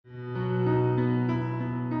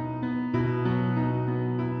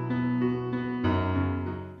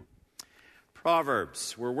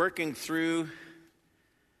Proverbs. We're working through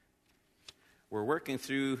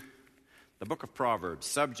the book of Proverbs,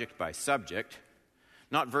 subject by subject,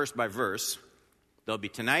 not verse by verse. There'll be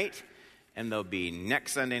tonight, and there'll be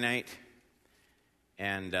next Sunday night,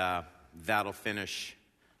 and that'll finish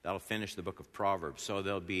the book of Proverbs. So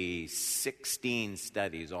there'll be 16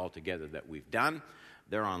 studies altogether that we've done.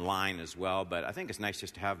 They're online as well, but I think it's nice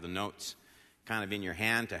just to have the notes kind of in your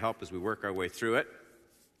hand to help as we work our way through it.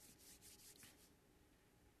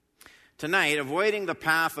 Tonight, avoiding the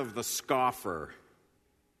path of the scoffer.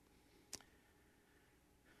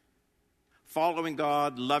 Following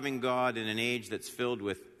God, loving God in an age that's filled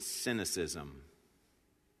with cynicism.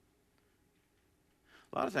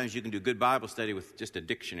 A lot of times you can do good Bible study with just a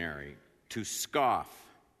dictionary. To scoff,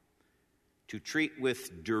 to treat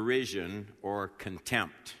with derision or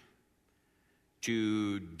contempt,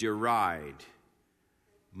 to deride,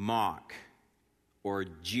 mock, or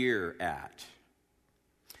jeer at.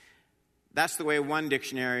 That's the way one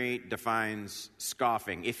dictionary defines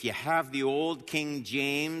scoffing. If you have the old King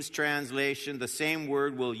James translation, the same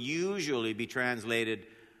word will usually be translated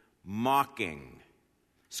mocking.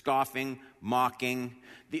 Scoffing, mocking.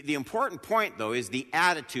 The important point, though, is the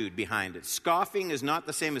attitude behind it. Scoffing is not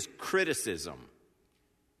the same as criticism.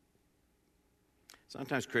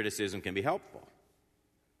 Sometimes criticism can be helpful.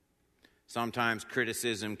 Sometimes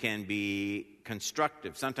criticism can be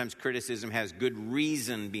constructive. Sometimes criticism has good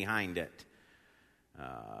reason behind it.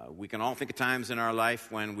 We can all think of times in our life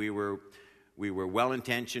when we were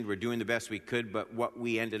well-intentioned, we're doing the best we could, but what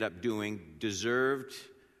we ended up doing deserved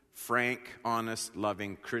frank, honest,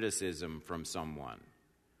 loving criticism from someone.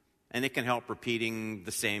 And it can help repeating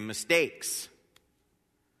the same mistakes.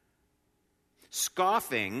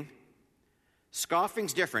 Scoffing's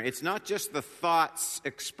different. It's not just the thoughts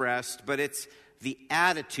expressed, but it's the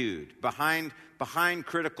attitude behind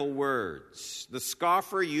critical words. The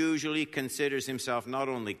scoffer usually considers himself not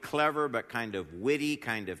only clever, but kind of witty,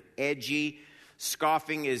 kind of edgy.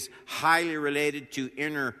 Scoffing is highly related to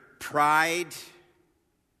inner pride,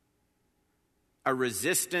 a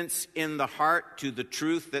resistance in the heart to the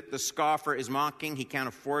truth that the scoffer is mocking. He can't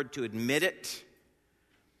afford to admit it.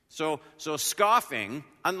 So scoffing,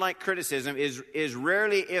 unlike criticism, is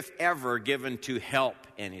rarely, if ever, given to help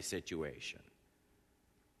any situation.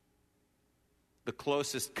 The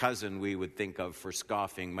closest cousin we would think of for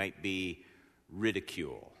scoffing might be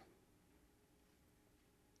ridicule.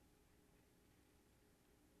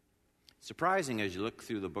 Surprising as you look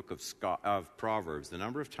through the book of Proverbs, the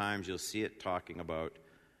number of times you'll see it talking about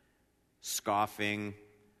scoffing,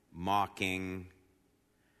 mocking,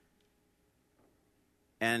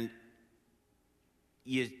 and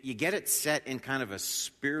you get it set in kind of a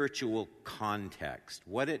spiritual context,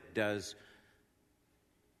 what it does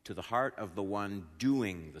to the heart of the one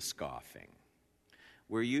doing the scoffing.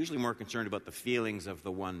 We're usually more concerned about the feelings of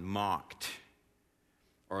the one mocked,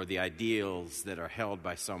 or the ideals that are held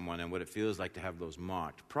by someone and what it feels like to have those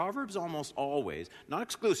mocked. Proverbs almost always, not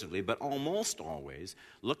exclusively, but almost always,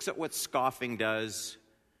 looks at what scoffing does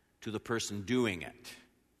to the person doing it.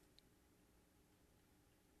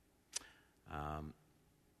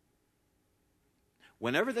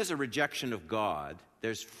 Whenever there's a rejection of God,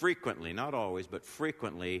 there's frequently, not always, but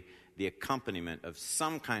frequently, the accompaniment of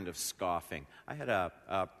some kind of scoffing. I had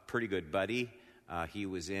a pretty good buddy. He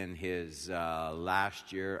was in his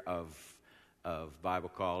last year of Bible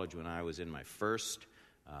college when I was in my first.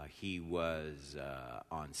 He was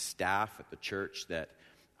on staff at the church that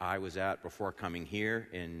I was at before coming here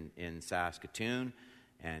in Saskatoon.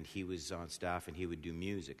 And he was on staff and he would do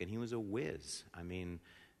music. And he was a whiz. I mean,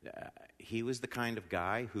 he was the kind of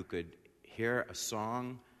guy who could hear a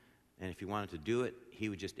song, and if he wanted to do it, he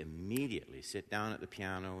would just immediately sit down at the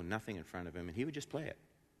piano, nothing in front of him, and he would just play it,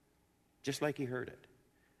 just like he heard it.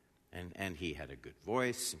 And he had a good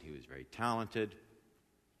voice, and he was very talented,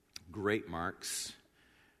 great marks,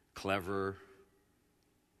 clever.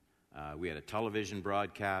 We had a television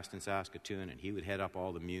broadcast in Saskatoon, and he would head up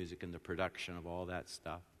all the music and the production of all that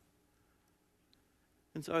stuff.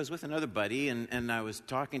 And so I was with another buddy, and I was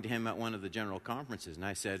talking to him at one of the general conferences, and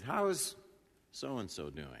I said, "How's so-and-so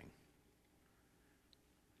doing?"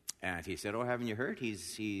 And he said, "Oh, haven't you heard?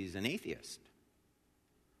 He's an atheist."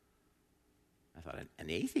 I thought, an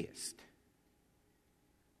atheist?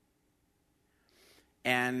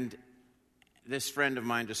 And this friend of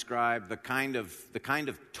mine described the kind of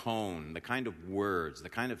tone, the kind of words, the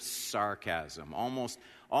kind of sarcasm, almost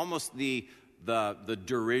the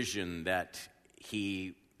derision that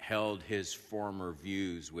he held his former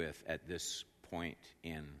views with at this point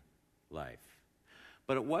in life.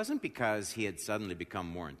 But it wasn't because he had suddenly become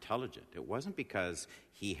more intelligent. It wasn't because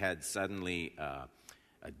he had suddenly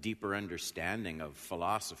a deeper understanding of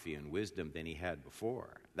philosophy and wisdom than he had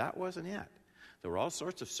before. That wasn't it. There were all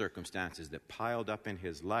sorts of circumstances that piled up in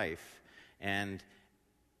his life, and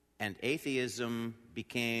atheism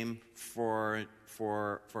became, for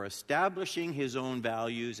establishing his own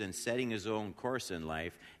values and setting his own course in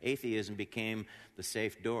life, atheism became the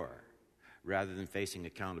safe door rather than facing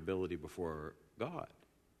accountability before God.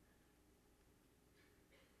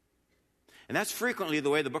 And that's frequently the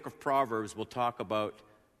way the book of Proverbs will talk about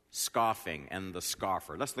scoffing and the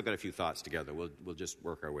scoffer. Let's look at a few thoughts together. We'll just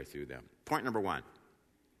work our way through them. Point number one.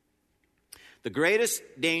 The greatest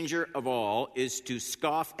danger of all is to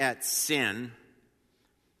scoff at sin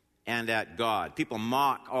and at God. People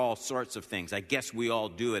mock all sorts of things. I guess we all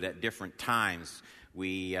do it at different times.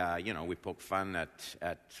 We poke fun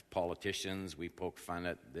at politicians. We poke fun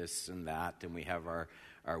at this and that, and we have our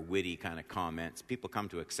witty kind of comments. People come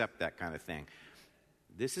to accept that kind of thing.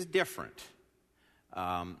 This is different.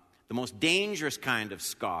 The most dangerous kind of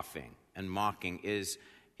scoffing and mocking is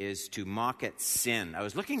to mock at sin. I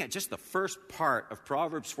was looking at just the first part of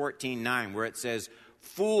Proverbs 14:9, where it says,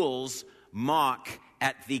 "Fools mock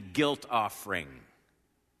at the guilt offering."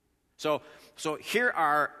 So here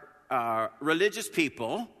are religious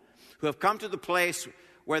people who have come to the place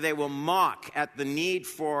where they will mock at the need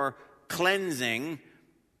for cleansing.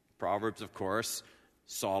 Proverbs, of course,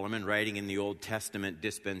 Solomon writing in the Old Testament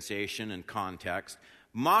dispensation and context,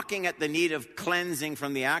 mocking at the need of cleansing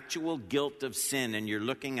from the actual guilt of sin. And you're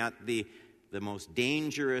looking at the most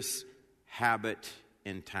dangerous habit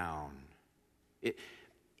in town.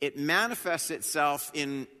 It manifests itself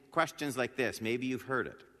in questions like this. Maybe you've heard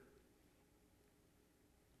it.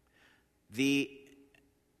 The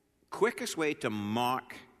quickest way to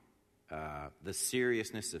mock the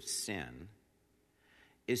seriousness of sin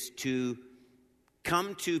is to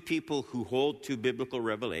come to people who hold to biblical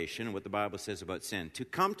revelation and what the Bible says about sin, to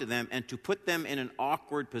come to them and to put them in an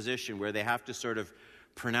awkward position where they have to sort of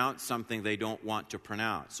pronounce something they don't want to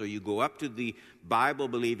pronounce. So you go up to the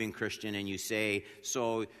Bible-believing Christian and you say,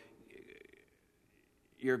 "So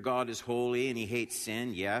your God is holy and he hates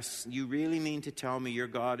sin?" "Yes." "You really mean to tell me your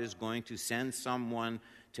God is going to send someone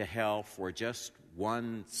to hell for just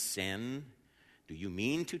one sin? Do you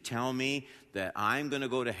mean to tell me that I'm going to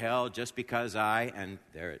go to hell just because and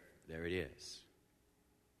there it is.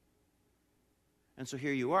 And so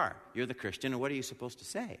here you are. You're the Christian, and what are you supposed to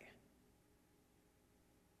say?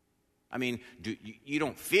 I mean, you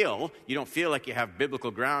don't feel like you have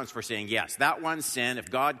biblical grounds for saying, yes, that one sin,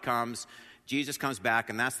 if God comes, Jesus comes back,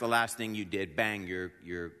 and that's the last thing you did, bang,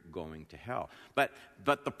 you're going to hell. But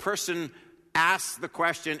the person asks the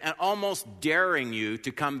question and almost daring you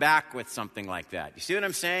to come back with something like that. You see what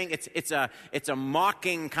I'm saying? It's a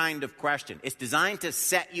mocking kind of question. It's designed to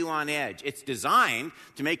set you on edge. It's designed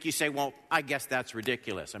to make you say, well, I guess that's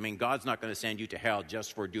ridiculous. I mean, God's not going to send you to hell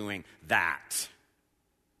just for doing that.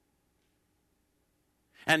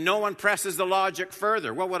 And no one presses the logic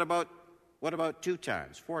further. Well, what about 2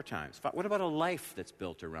 times, 4 times, 5? What about a life that's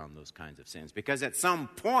built around those kinds of sins? Because at some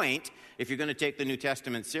point, if you're going to take the New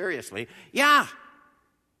Testament seriously,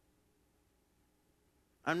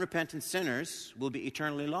 unrepentant sinners will be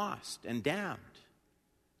eternally lost and damned.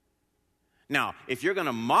 Now, if you're going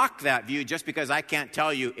to mock that view just because I can't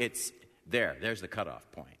tell you it's there's the cutoff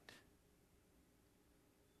point.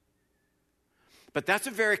 But that's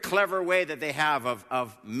a very clever way that they have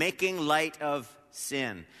of making light of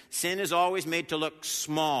sin. Sin is always made to look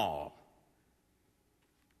small.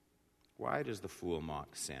 Why does the fool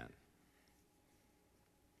mock sin?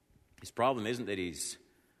 His problem isn't that he's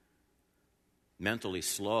mentally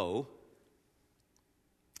slow.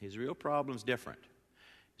 His real problem's different.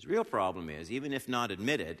 His real problem is, even if not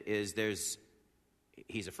admitted,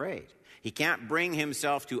 he's afraid. He can't bring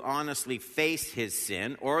himself to honestly face his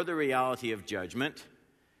sin or the reality of judgment.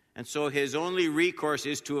 And so his only recourse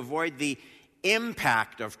is to avoid the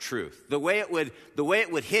impact of truth, the way it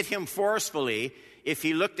would hit him forcefully if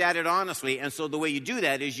he looked at it honestly. And so the way you do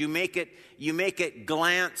that is you make it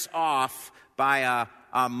glance off by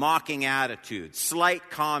a mocking attitude,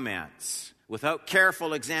 slight comments, without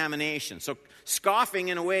careful examination. So scoffing,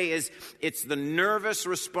 in a way, it's the nervous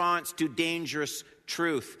response to dangerous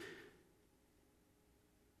truth.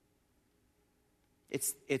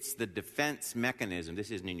 It's the defense mechanism.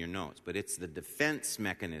 This isn't in your notes, but it's the defense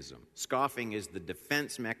mechanism. Scoffing is the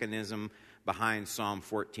defense mechanism behind Psalm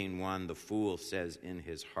 14:1. The fool says in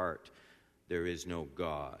his heart, there is no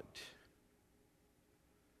God.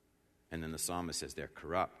 And then the psalmist says they're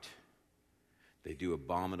corrupt. They do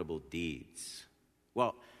abominable deeds.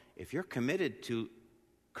 Well, if you're committed to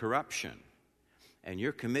corruption and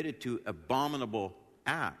you're committed to abominable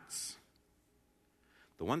acts,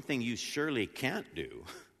 the one thing you surely can't do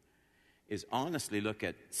is honestly look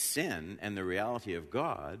at sin and the reality of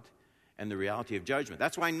God and the reality of judgment.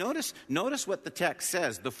 That's why notice what the text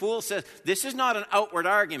says. The fool says, this is not an outward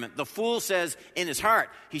argument. The fool says in his heart,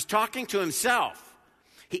 he's talking to himself.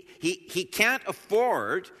 He can't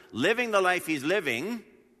afford living the life he's living,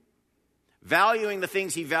 valuing the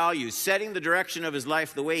things he values, setting the direction of his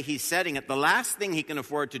life the way he's setting it. The last thing he can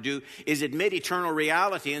afford to do is admit eternal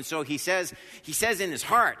reality. And so he says in his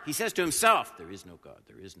heart, he says to himself, there is no God,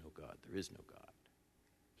 there is no God, there is no God.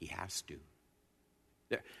 He has to.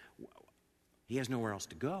 He has nowhere else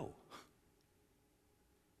to go.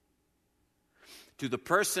 To the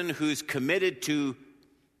person who's committed to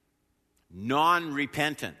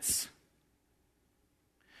non-repentance,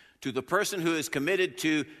 to the person who is committed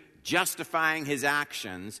to justifying his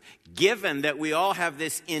actions, given that we all have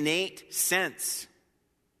this innate sense.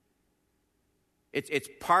 It's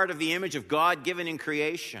part of the image of God given in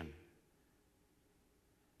creation.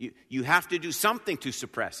 You have to do something to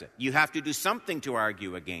suppress it. You have to do something to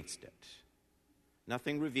argue against it.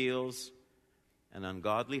 Nothing reveals an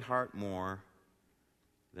ungodly heart more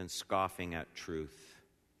than scoffing at truth.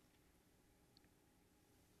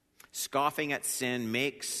 Scoffing at sin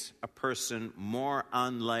makes a person more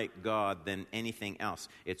unlike God than anything else.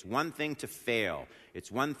 It's one thing to fail. It's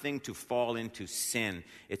one thing to fall into sin.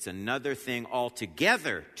 It's another thing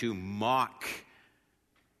altogether to mock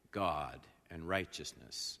God and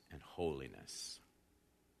righteousness and holiness.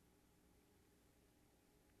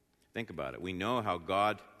 Think about it. We know how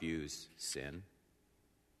God views sin.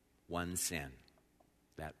 One sin.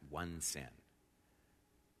 That one sin.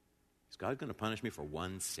 Is God going to punish me for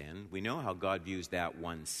one sin? We know how God views that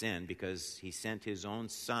one sin because he sent his own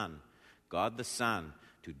Son, God the Son,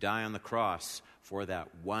 to die on the cross for that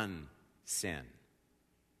one sin.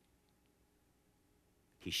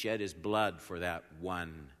 He shed his blood for that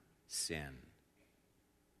one sin.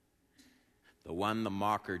 The one the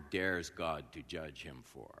mocker dares God to judge him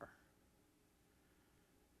for.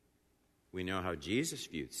 We know how Jesus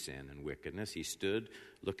viewed sin and wickedness. He stood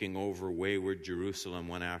looking over wayward Jerusalem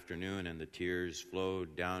one afternoon, and the tears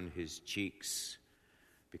flowed down his cheeks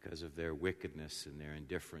because of their wickedness and their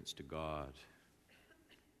indifference to God.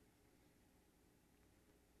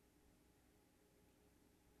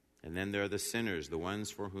 And then there are the sinners, the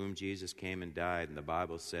ones for whom Jesus came and died. And the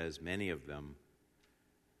Bible says many of them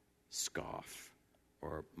scoff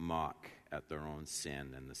or mock at their own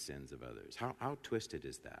sin and the sins of others. How twisted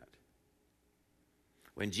is that?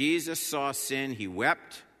 When Jesus saw sin, he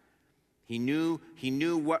wept. He knew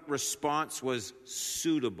what response was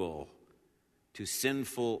suitable to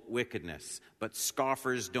sinful wickedness. But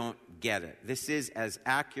scoffers don't get it. This is as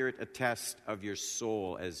accurate a test of your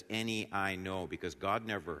soul as any I know, because God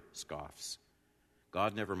never scoffs.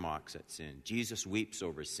 God never mocks at sin. Jesus weeps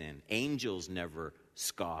over sin. Angels never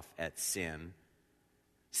scoff at sin.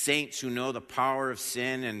 Saints who know the power of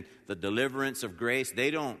sin and the deliverance of grace,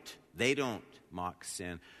 they don't mock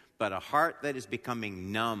sin. But a heart that is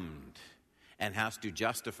becoming numbed and has to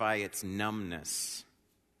justify its numbness,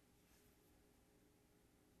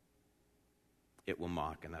 it will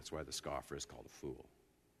mock, and that's why the scoffer is called a fool.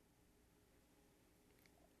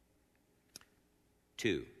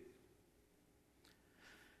 2.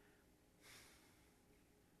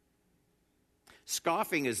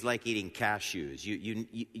 Scoffing is like eating cashews.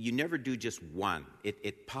 You never do just one.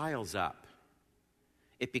 It piles up.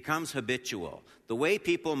 It becomes habitual. The way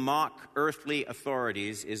people mock earthly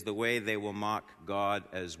authorities is the way they will mock God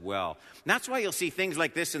as well. And that's why you'll see things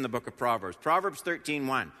like this in the book of Proverbs. Proverbs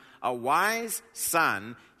 13:1. A wise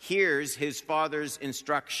son hears his father's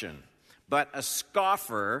instruction, but a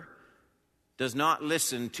scoffer does not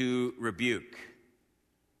listen to rebuke.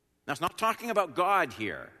 Now, it's not talking about God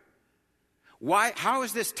here. Why? How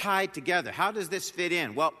is this tied together? How does this fit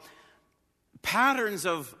in? Well, patterns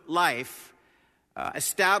of life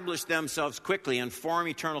establish themselves quickly and form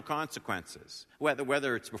eternal consequences.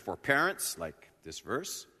 Whether it's before parents, like this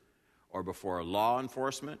verse, or before law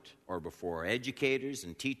enforcement, or before educators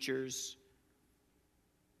and teachers.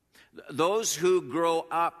 Those who grow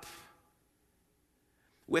up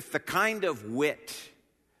with the kind of wit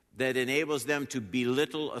that enables them to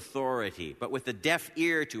belittle authority, but with a deaf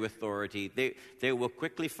ear to authority, they will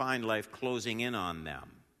quickly find life closing in on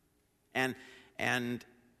them. And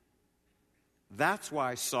that's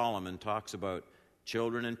why Solomon talks about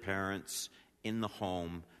children and parents in the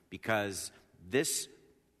home, because this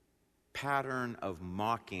pattern of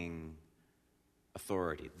mocking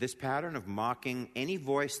authority, this pattern of mocking any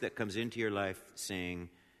voice that comes into your life saying,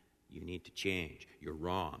 You need to change. You're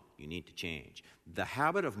wrong. You need to change. The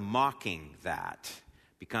habit of mocking that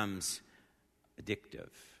becomes addictive.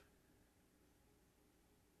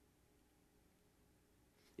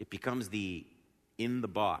 It becomes the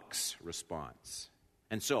in-the-box response.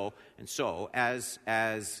 And so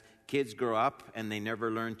as kids grow up and they never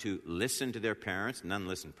learn to listen to their parents, none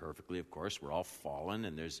listen perfectly, of course. We're all fallen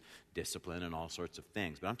and there's discipline and all sorts of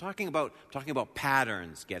things. But I'm talking about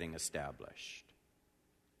patterns getting established.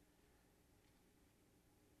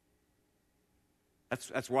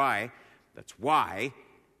 That's why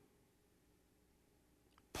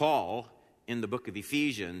Paul, in the book of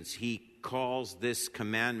Ephesians, he calls this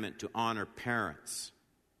commandment to honor parents.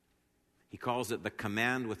 He calls it the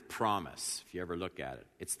command with promise, if you ever look at it.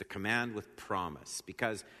 It's the command with promise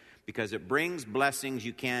because it brings blessings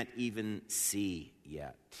you can't even see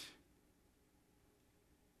yet.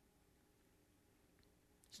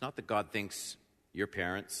 It's not that God thinks your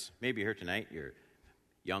parents, maybe you're here tonight, you're a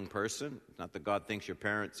young person. It's not that God thinks your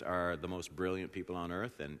parents are the most brilliant people on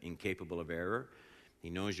earth and incapable of error. He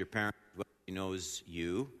knows your parents well. He knows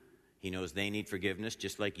you. He knows they need forgiveness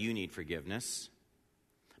just like you need forgiveness.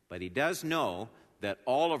 But he does know that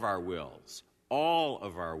all of our wills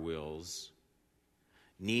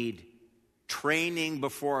need training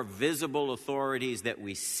before visible authorities that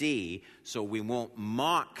we see, so we won't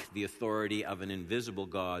mock the authority of an invisible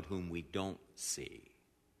God whom we don't see.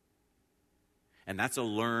 And that's a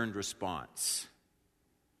learned response,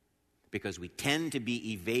 because we tend to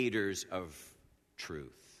be evaders of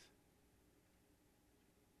truth.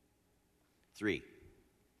 3.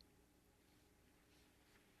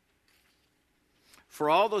 For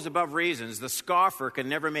all those above reasons, the scoffer can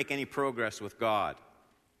never make any progress with God.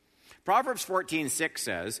 Proverbs 14:6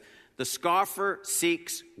 says, "The scoffer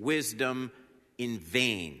seeks wisdom in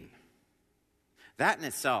vain." That in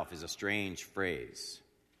itself is a strange phrase.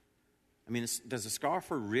 I mean, does a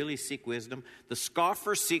scoffer really seek wisdom? The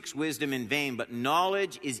scoffer seeks wisdom in vain, but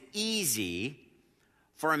knowledge is easy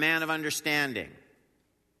for a man of understanding.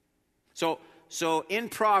 So in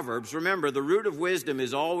Proverbs, remember, the root of wisdom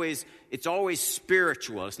is always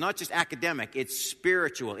spiritual. It's not just academic, it's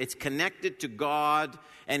spiritual. It's connected to God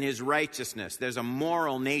and his righteousness. There's a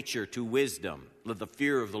moral nature to wisdom. The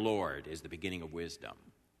fear of the Lord is the beginning of wisdom.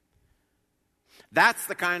 That's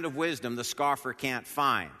the kind of wisdom the scoffer can't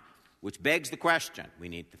find, which begs the question we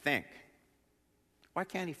need to think. Why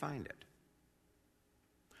can't he find it?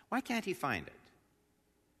 Why can't he find it?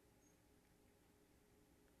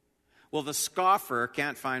 Well, the scoffer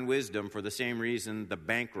can't find wisdom for the same reason the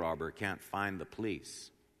bank robber can't find the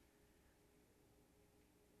police.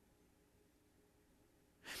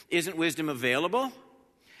 Isn't wisdom available?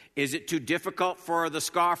 Is it too difficult for the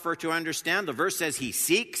scoffer to understand? The verse says he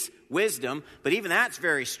seeks wisdom, but even that's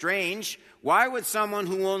very strange. Why would someone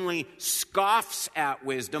who only scoffs at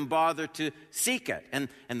wisdom bother to seek it? And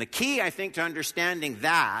the key, I think, to understanding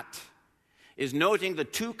that is noting the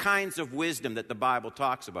two kinds of wisdom that the Bible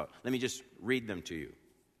talks about. Let me just read them to you.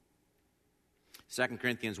 2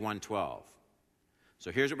 Corinthians 1:12.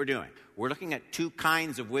 So here's what we're doing. We're looking at two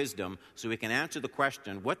kinds of wisdom so we can answer the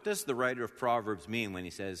question, what does the writer of Proverbs mean when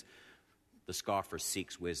he says the scoffer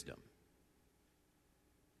seeks wisdom?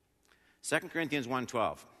 2 Corinthians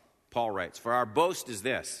 1:12, Paul writes, "For our boast is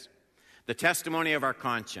this, the testimony of our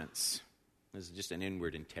conscience." This is just an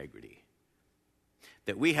inward integrity.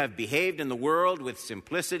 "That we have behaved in the world with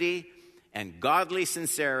simplicity and godly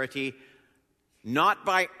sincerity, not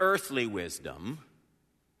by earthly wisdom,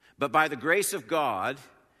 but by the grace of God,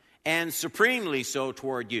 and supremely so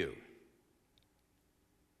toward you."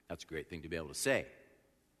 That's a great thing to be able to say.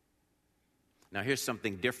 Now here's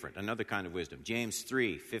something different, another kind of wisdom. James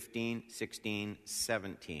 3:15, 16,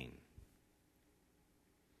 17.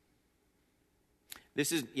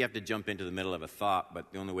 This is, you have to jump into the middle of a thought,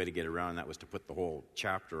 but the only way to get around that was to put the whole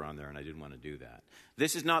chapter on there, and I didn't want to do that.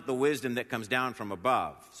 This is not the wisdom that comes down from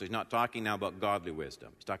above. So he's not talking now about godly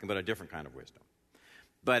wisdom. He's talking about a different kind of wisdom.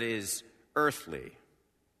 But is earthly,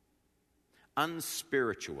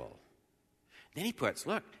 unspiritual. Then he puts,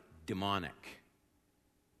 look, demonic.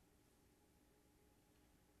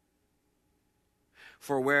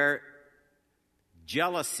 "For where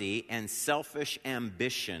jealousy and selfish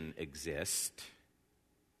ambition exist,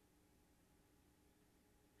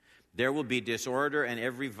 there will be disorder and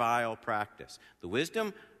every vile practice." The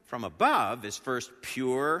wisdom from above is first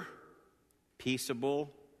pure,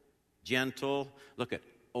 peaceable, gentle. Look at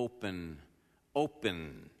open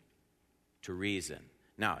to reason.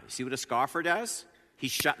 Now, you see what a scoffer does?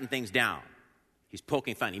 He's shutting things down. He's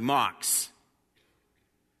poking fun. He mocks.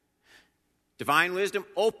 Divine wisdom,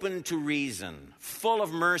 open to reason, full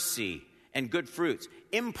of mercy and good fruits.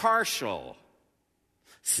 Impartial,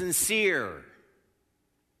 sincere.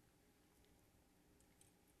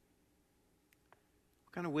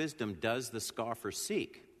 What kind of wisdom does the scoffer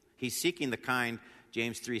seek? He's seeking the kind,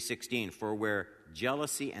 James 3:16, for where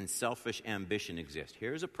jealousy and selfish ambition exist.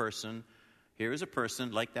 Here's a person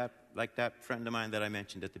like that friend of mine that I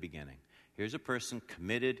mentioned at the beginning. Here's a person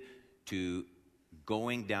committed to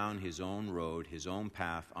going down his own road, his own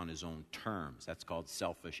path, on his own terms. That's called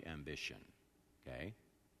selfish ambition. Okay?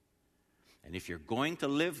 And if you're going to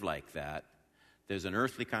live like that, there's an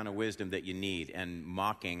earthly kind of wisdom that you need, and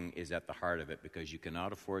mocking is at the heart of it, because you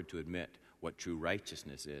cannot afford to admit what true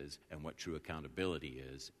righteousness is and what true accountability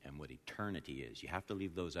is and what eternity is. You have to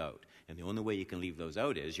leave those out. And the only way you can leave those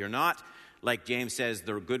out is you're not, like James says,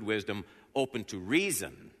 the good wisdom, open to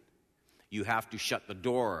reason. You have to shut the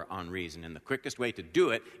door on reason. And the quickest way to do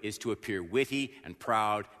it is to appear witty and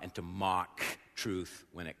proud and to mock truth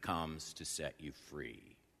when it comes to set you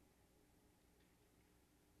free.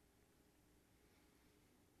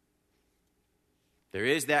 There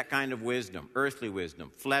is that kind of wisdom, earthly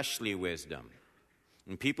wisdom, fleshly wisdom.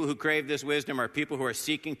 And people who crave this wisdom are people who are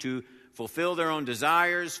seeking to fulfill their own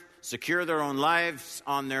desires, secure their own lives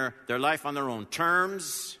on their life on their own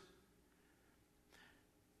terms.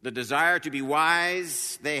 The desire to be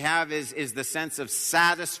wise they have is the sense of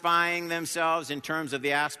satisfying themselves in terms of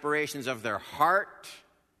the aspirations of their heart.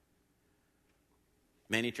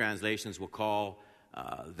 Many translations will call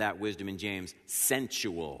that wisdom in James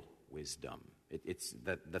sensual wisdom. It's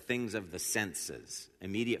the things of the senses,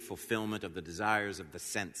 immediate fulfillment of the desires of the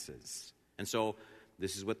senses. And so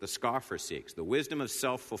this is what the scoffer seeks, the wisdom of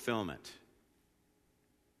self-fulfillment.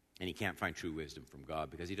 And he can't find true wisdom from God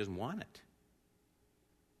because he doesn't want it.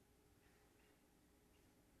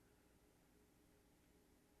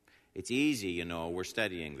 It's easy, we're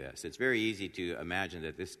studying this. It's very easy to imagine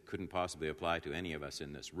that this couldn't possibly apply to any of us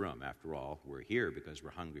in this room. After all, we're here because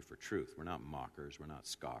we're hungry for truth. We're not mockers. We're not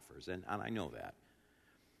scoffers. And I know that.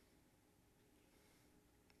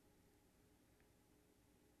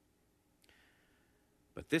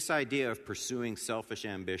 But this idea of pursuing selfish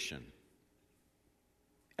ambition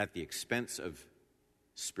at the expense of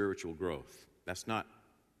spiritual growth, that's not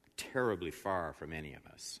terribly far from any of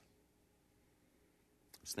us.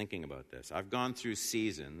 I was thinking about this. I've gone through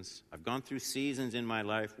seasons in my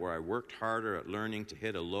life where I worked harder at learning to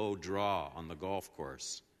hit a low draw on the golf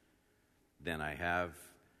course than I have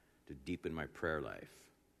to deepen my prayer life.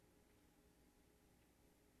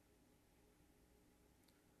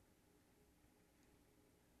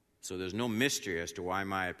 So there's no mystery as to why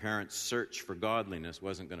my apparent search for godliness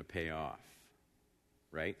wasn't going to pay off.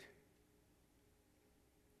 Right?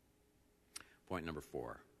 Point number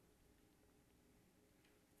 4.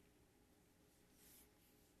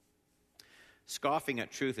 Scoffing at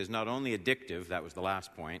truth is not only addictive, that was the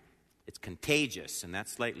last point, it's contagious, and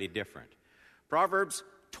that's slightly different. Proverbs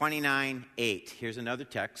 29:8. Here's another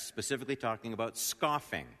text specifically talking about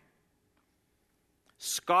scoffing.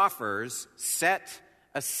 Scoffers set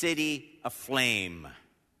a city aflame,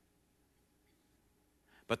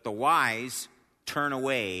 but the wise turn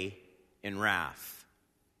away in wrath.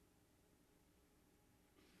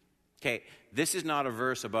 Okay, this is not a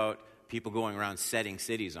verse about people going around setting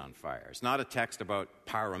cities on fire. It's not a text about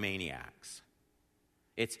pyromaniacs.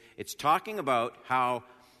 It's talking about how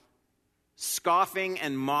scoffing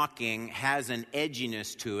and mocking has an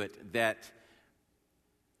edginess to it that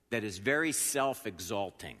is very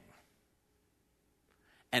self-exalting.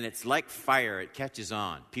 And it's like fire, it catches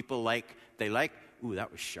on. People like, ooh,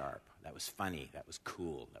 that was sharp, that was funny, that was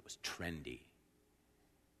cool, that was trendy.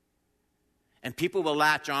 And people will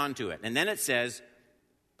latch on to it. And then it says,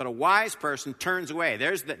 but a wise person turns away.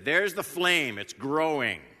 There's the flame. It's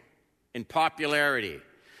growing in popularity.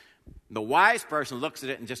 The wise person looks at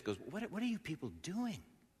it and just goes, what are you people doing?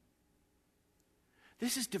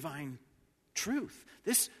 This is divine truth.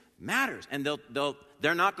 This matters. And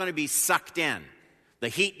they're not going to be sucked in. The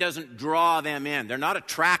heat doesn't draw them in. They're not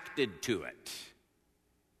attracted to it.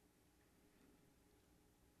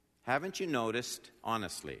 Haven't you noticed,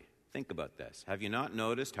 honestly, think about this. Have you not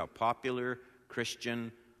noticed how popular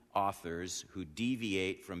Christian authors who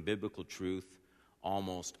deviate from biblical truth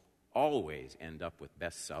almost always end up with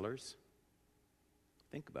bestsellers?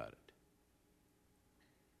 Think about it.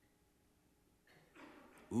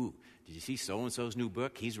 Ooh, did you see so-and-so's new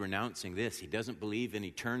book? He's renouncing this. He doesn't believe in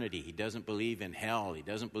eternity. He doesn't believe in hell. He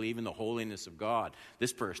doesn't believe in the holiness of God.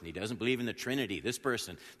 This person, he doesn't believe in the Trinity. This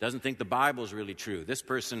person doesn't think the Bible's really true. This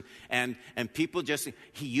person, and people just think,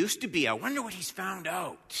 he used to be. I wonder what he's found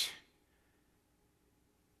out.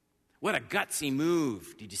 What a gutsy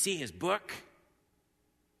move. Did you see his book?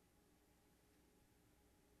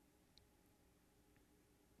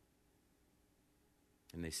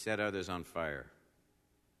 and they set others on fire.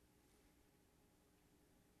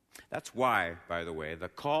 That's why, by the way, the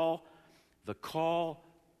call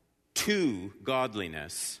to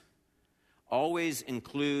godliness always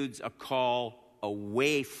includes a call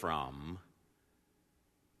away from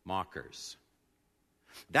mockers.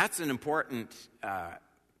 That's an important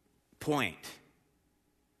point.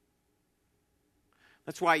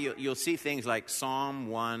 That's why you'll see things like Psalm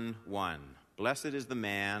 1:1. Blessed is the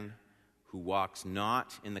man who walks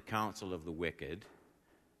not in the counsel of the wicked,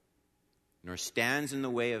 nor stands in the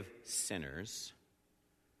way of sinners,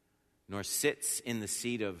 nor sits in the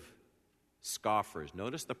seat of scoffers.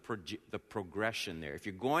 Notice the progression there. If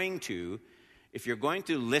you're going to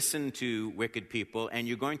listen to wicked people and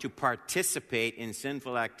you're going to participate in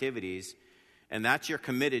sinful activities, and that's your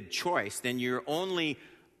committed choice, then your only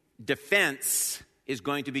defense is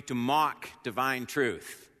going to be to mock divine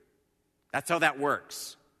truth. That's how that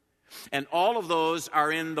works. And all of those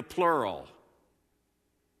are in the plural.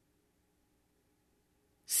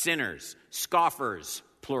 Sinners, scoffers,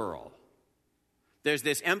 plural. There's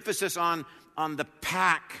this emphasis on the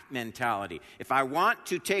pack mentality. If I want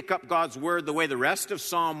to take up God's word the way the rest of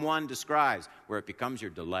Psalm 1 describes, where it becomes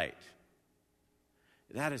your delight,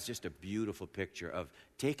 that is just a beautiful picture of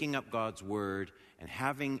taking up God's word and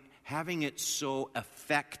having it so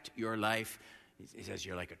affect your life. He says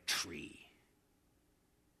you're like a tree.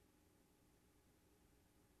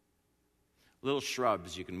 Little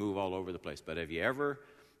shrubs, you can move all over the place. But if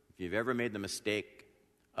you've ever made the mistake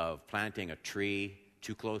of planting a tree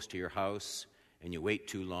too close to your house, and you wait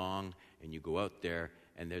too long, and you go out there,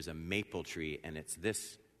 and there's a maple tree, and it's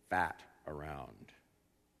this fat around,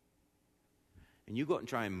 and you go out and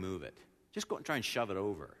try and move it, just go out and try and shove it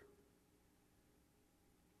over.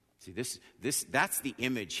 See, that's the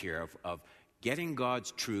image here of getting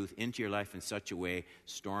God's truth into your life in such a way,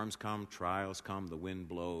 storms come, trials come, the wind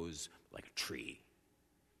blows like a tree.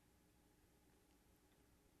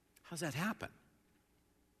 How's that happen?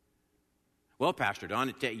 Well, Pastor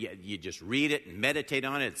Don, you just read it and meditate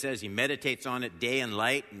on it. It says he meditates on it day and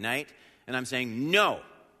night. And I'm saying, no,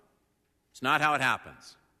 it's not how it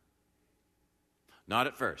happens. Not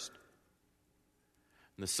at first.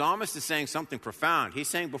 And the psalmist is saying something profound. He's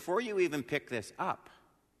saying, before you even pick this up,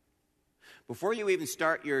 before you even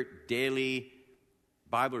start your daily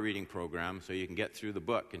Bible reading program so you can get through the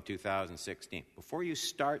book in 2016, before you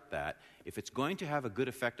start that, if it's going to have a good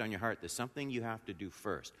effect on your heart, there's something you have to do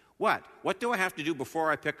first. What? What do I have to do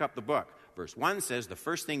before I pick up the book? Verse 1 says the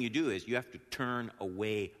first thing you do is you have to turn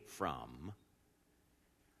away from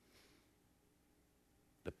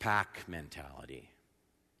the pack mentality.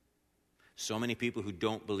 So many people who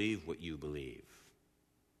don't believe what you believe.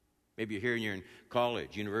 Maybe you're here and you're in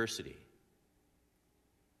college, university.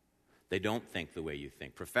 They don't think the way you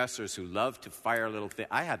think. Professors who love to fire little things.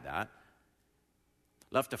 I had that.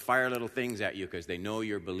 Love to fire little things at you because they know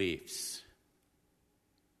your beliefs.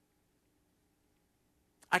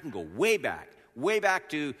 I can go way back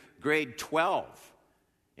to grade 12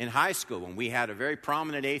 in high school when we had a very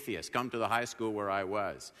prominent atheist come to the high school where I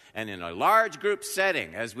was. And in a large group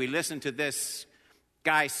setting, as we listened to this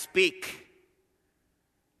guy speak,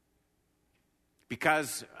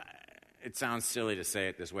 because it sounds silly to say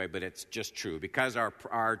it this way, but it's just true. Because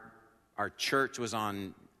our church was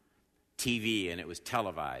on TV and it was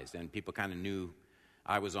televised, and people kind of knew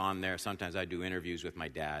I was on there. Sometimes I do interviews with my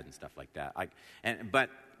dad and stuff like that. But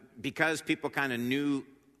because people kind of knew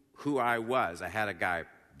who I was, I had a guy,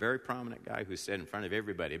 very prominent guy, who said in front of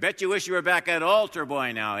everybody, "Bet you wish you were back at Altar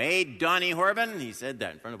Boy now, eh, Donnie Horban?" He said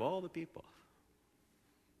that in front of all the people.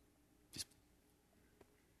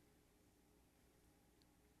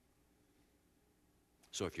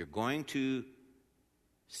 So if you're going to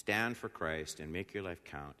stand for Christ and make your life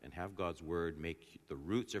count and have God's word make the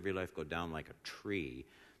roots of your life go down like a tree,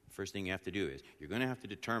 the first thing you have to do is you're going to have to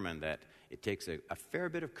determine that it takes a fair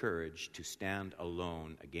bit of courage to stand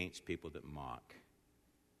alone against people that mock.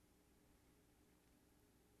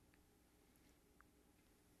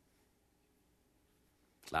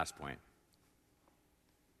 Last point.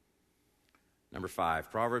 Number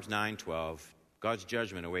 5, Proverbs 9:12. God's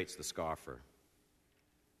judgment awaits the scoffer.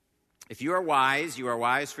 If you are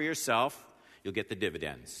wise for yourself, you'll get the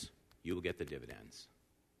dividends. You will get the dividends.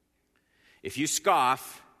 If you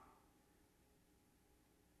scoff,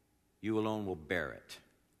 you alone will bear it.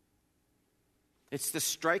 It's the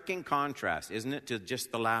striking contrast, isn't it, to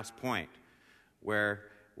just the last point, where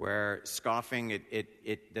scoffing,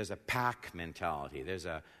 there's a pack mentality. There's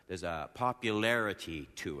a popularity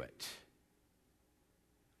to it.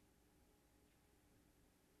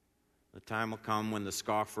 The time will come when the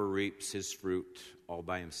scoffer reaps his fruit all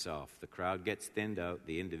by himself. The crowd gets thinned out.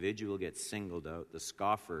 The individual gets singled out. The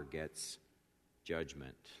scoffer gets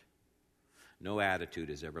judgment. No attitude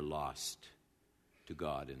is ever lost to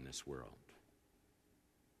God in this world.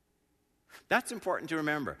 That's important to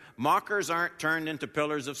remember. Mockers aren't turned into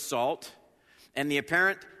pillars of salt, and the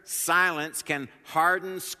apparent silence can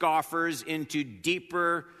harden scoffers into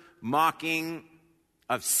deeper mocking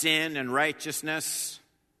of sin and righteousness.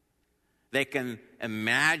 They can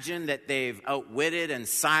imagine that they've outwitted and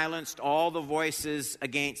silenced all the voices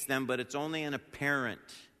against them, but it's only an apparent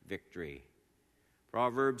victory.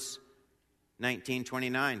 Proverbs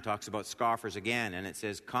 19:29 talks about scoffers again, and it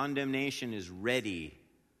says, condemnation is ready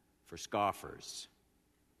for scoffers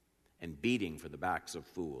and beating for the backs of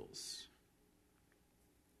fools.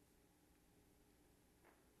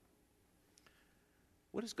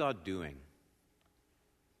 What is God doing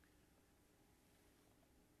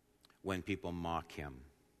when people mock him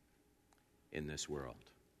in this world?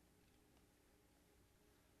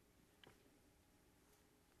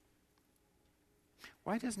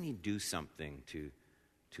 Why doesn't he do something to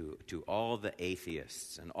all the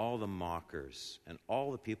atheists and all the mockers and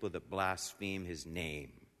all the people that blaspheme his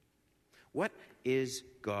name? What is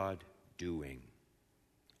God doing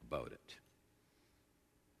about it?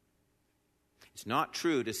 It's not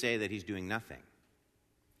true to say that he's doing nothing.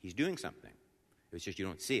 He's doing something. It's just you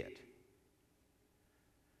don't see it.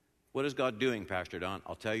 What is God doing, Pastor Don?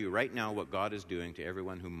 I'll tell you right now what God is doing to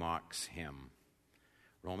everyone who mocks him.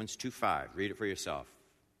 Romans 2:5. Read it for yourself.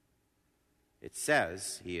 It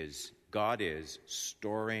says God is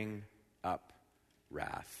storing up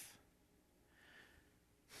wrath.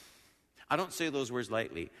 I don't say those words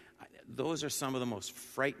lightly. Those are some of the most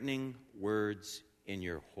frightening words in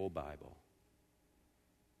your whole Bible.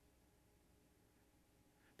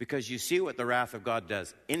 Because you see what the wrath of God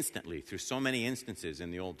does instantly through so many instances in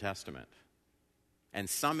the Old Testament and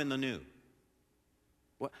some in the New.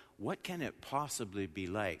 What can it possibly be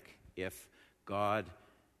like if God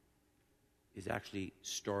is actually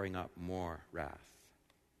storing up more wrath?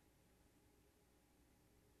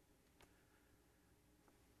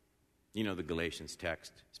 You know the Galatians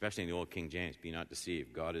text, especially in the Old King James, be not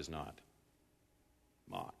deceived, God is not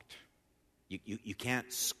mocked. You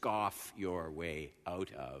can't scoff your way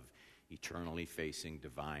out of eternally facing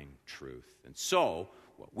divine truth. And so,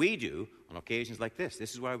 what we do on occasions like this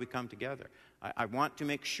is why we come together. I want to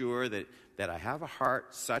make sure that I have a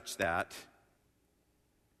heart such that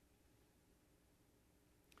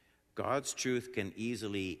God's truth can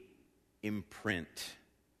easily imprint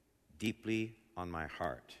deeply on my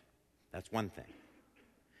heart. That's one thing.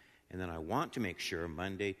 And then I want to make sure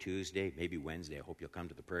Monday, Tuesday, maybe Wednesday, I hope you'll come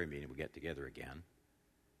to the prayer meeting, we'll get together again.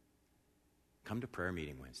 Come to prayer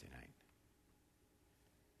meeting Wednesday night.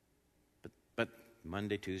 But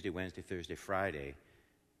Monday, Tuesday, Wednesday, Thursday, Friday,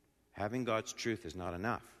 having God's truth is not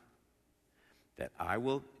enough. That I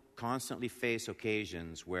will constantly face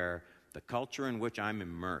occasions where the culture in which I'm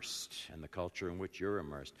immersed and the culture in which you're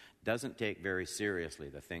immersed doesn't take very seriously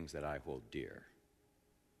the things that I hold dear.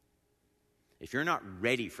 If you're not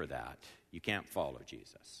ready for that, you can't follow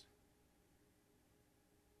Jesus.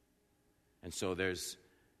 And so there's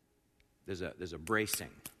a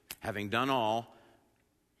bracing. Having done all,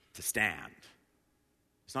 to stand.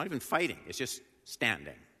 It's not even fighting, it's just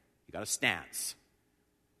standing. You got a stance.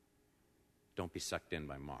 Don't be sucked in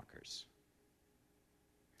by mockers.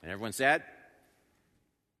 And everyone said?